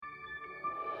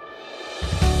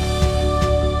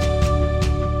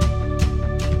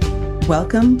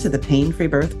Welcome to the Pain Free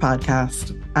Birth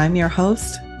Podcast. I'm your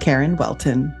host, Karen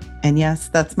Welton. And yes,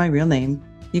 that's my real name.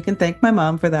 You can thank my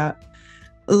mom for that.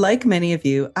 Like many of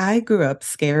you, I grew up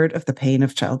scared of the pain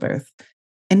of childbirth.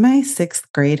 In my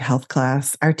sixth grade health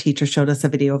class, our teacher showed us a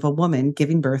video of a woman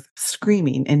giving birth,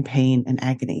 screaming in pain and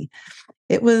agony.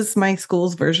 It was my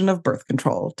school's version of birth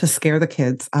control to scare the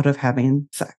kids out of having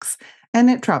sex. And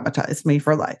it traumatized me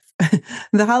for life.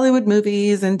 The Hollywood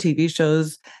movies and TV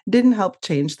shows didn't help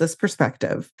change this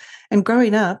perspective. And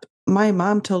growing up, my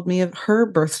mom told me of her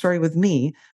birth story with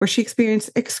me, where she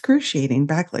experienced excruciating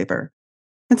back labor.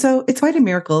 And so it's quite a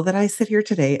miracle that I sit here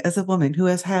today as a woman who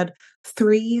has had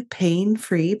 3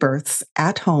 pain-free births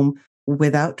at home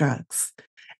without drugs.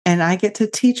 And I get to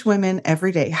teach women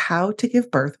every day how to give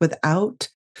birth without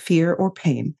fear or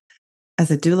pain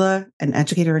as a doula, an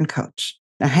educator, and coach.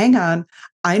 Now, hang on.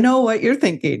 I know what you're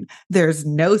thinking. There's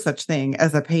no such thing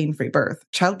as a pain-free birth.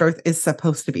 Childbirth is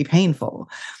supposed to be painful.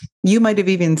 You might have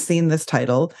even seen this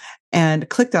title and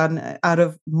clicked on it out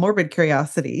of morbid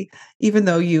curiosity, even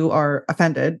though you are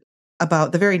offended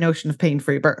about the very notion of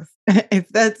pain-free birth. If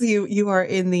that's you, you are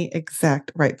in the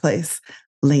exact right place.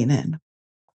 Lean in.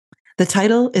 The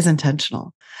title is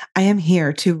intentional. I am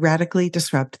here to radically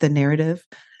disrupt the narrative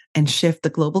and shift the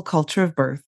global culture of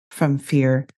birth from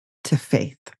fear to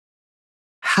faith.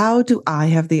 How do I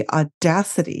have the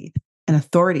audacity and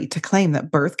authority to claim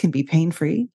that birth can be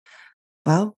pain-free?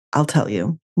 Well, I'll tell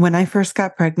you. When I first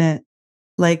got pregnant,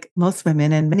 like most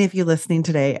women and many of you listening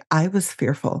today, I was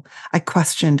fearful. I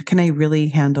questioned, can I really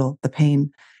handle the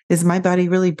pain? Is my body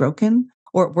really broken?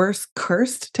 Or at worst,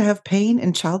 cursed to have pain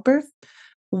in childbirth?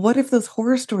 What if those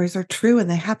horror stories are true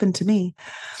and they happened to me?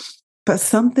 But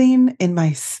something in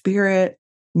my spirit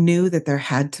knew that there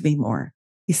had to be more.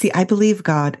 You see, I believe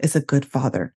God is a good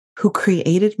father who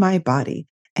created my body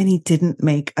and he didn't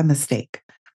make a mistake.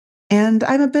 And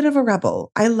I'm a bit of a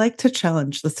rebel. I like to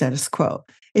challenge the status quo.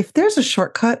 If there's a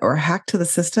shortcut or a hack to the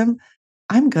system,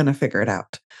 I'm going to figure it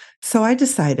out. So I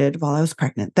decided while I was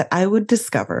pregnant that I would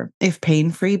discover if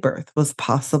pain-free birth was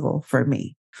possible for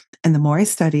me. And the more I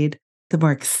studied, the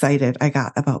more excited I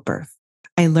got about birth.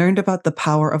 I learned about the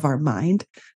power of our mind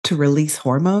to release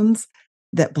hormones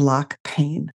that block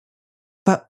pain.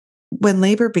 But when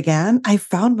labor began, I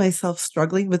found myself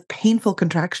struggling with painful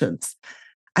contractions.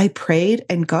 I prayed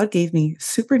and God gave me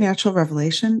supernatural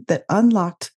revelation that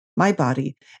unlocked my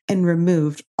body and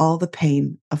removed all the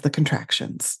pain of the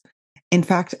contractions. In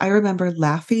fact, I remember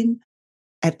laughing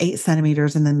at 8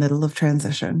 centimeters in the middle of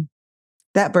transition.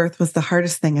 That birth was the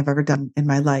hardest thing I've ever done in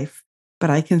my life, but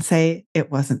I can say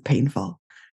it wasn't painful.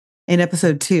 In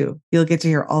episode 2, you'll get to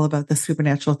hear all about the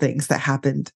supernatural things that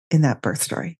happened in that birth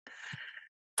story.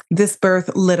 This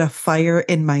birth lit a fire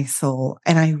in my soul,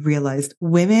 and I realized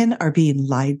women are being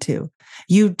lied to.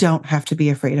 You don't have to be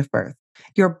afraid of birth.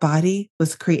 Your body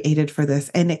was created for this,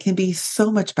 and it can be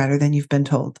so much better than you've been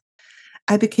told.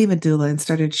 I became a doula and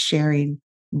started sharing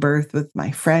birth with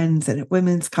my friends and at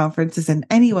women's conferences and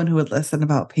anyone who would listen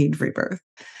about pain-free birth.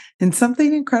 And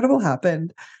something incredible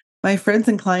happened. My friends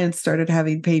and clients started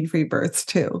having pain-free births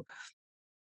too.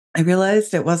 I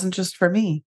realized it wasn't just for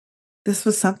me. This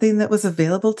was something that was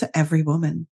available to every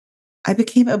woman. I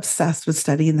became obsessed with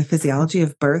studying the physiology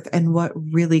of birth and what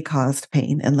really caused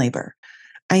pain in labor.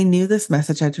 I knew this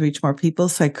message had to reach more people,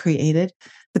 so I created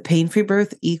the Pain Free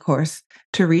Birth e-course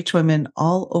to reach women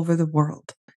all over the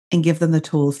world and give them the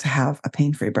tools to have a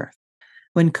pain-free birth.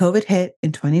 When COVID hit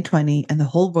in 2020 and the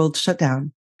whole world shut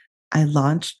down, I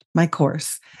launched my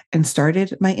course and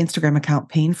started my Instagram account,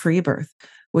 Pain Free Birth,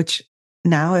 which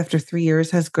now after 3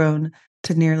 years has grown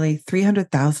to nearly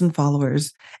 300,000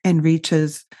 followers and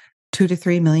reaches 2 to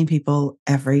 3 million people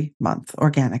every month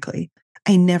organically.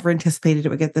 I never anticipated it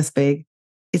would get this big.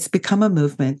 It's become a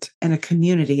movement and a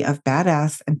community of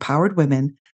badass, empowered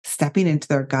women stepping into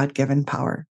their God-given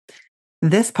power.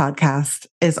 This podcast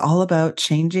is all about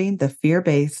changing the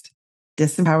fear-based,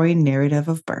 disempowering narrative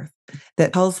of birth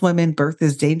that tells women birth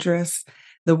is dangerous,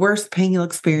 the worst pain you'll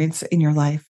experience in your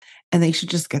life, and they should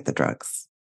just get the drugs.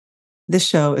 This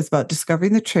show is about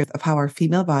discovering the truth of how our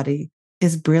female body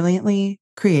is brilliantly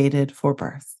created for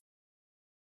birth.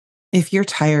 If you're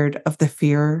tired of the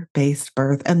fear-based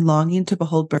birth and longing to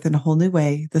behold birth in a whole new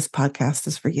way, this podcast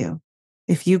is for you.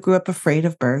 If you grew up afraid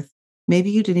of birth,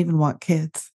 maybe you didn't even want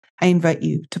kids, I invite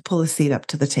you to pull a seat up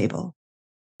to the table.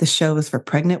 The show is for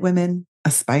pregnant women,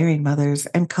 aspiring mothers,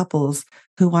 and couples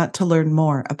who want to learn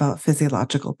more about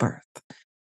physiological birth.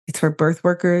 It's for birth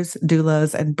workers,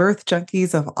 doulas, and birth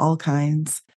junkies of all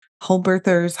kinds. Home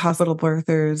birthers, hospital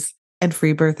birthers, and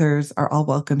free birthers are all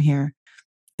welcome here.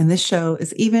 And this show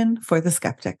is even for the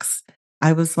skeptics.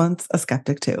 I was once a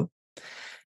skeptic too.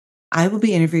 I will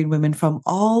be interviewing women from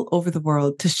all over the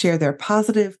world to share their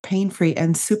positive, pain-free,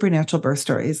 and supernatural birth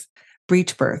stories.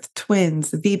 Breech birth,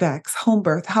 twins, VBACs, home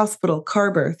birth, hospital,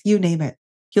 car birth, you name it.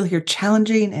 You'll hear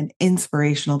challenging and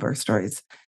inspirational birth stories.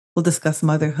 We'll discuss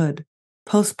motherhood,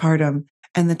 postpartum,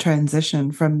 and the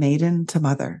transition from maiden to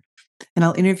mother. And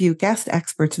I'll interview guest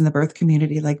experts in the birth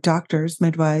community like doctors,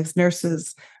 midwives,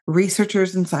 nurses,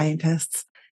 researchers, and scientists.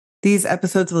 These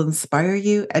episodes will inspire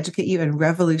you, educate you, and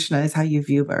revolutionize how you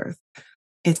view birth.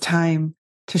 It's time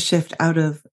to shift out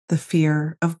of the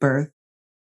fear of birth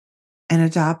and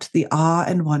adopt the awe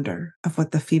and wonder of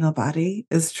what the female body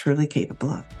is truly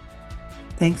capable of.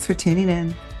 Thanks for tuning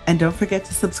in, and don't forget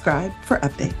to subscribe for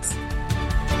updates.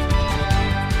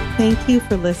 Thank you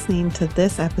for listening to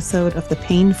this episode of the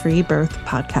Pain-Free Birth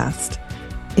Podcast.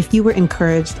 If you were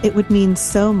encouraged, it would mean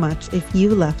so much if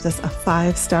you left us a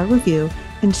 5-star review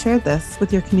and shared this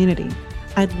with your community.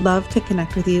 I'd love to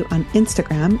connect with you on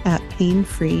Instagram at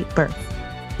Pain-Free Birth.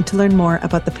 And to learn more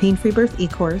about the Pain-Free Birth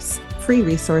e-course, free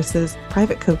resources,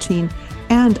 private coaching,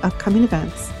 and upcoming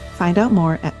events, find out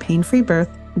more at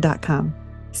painfreebirth.com.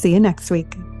 See you next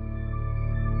week.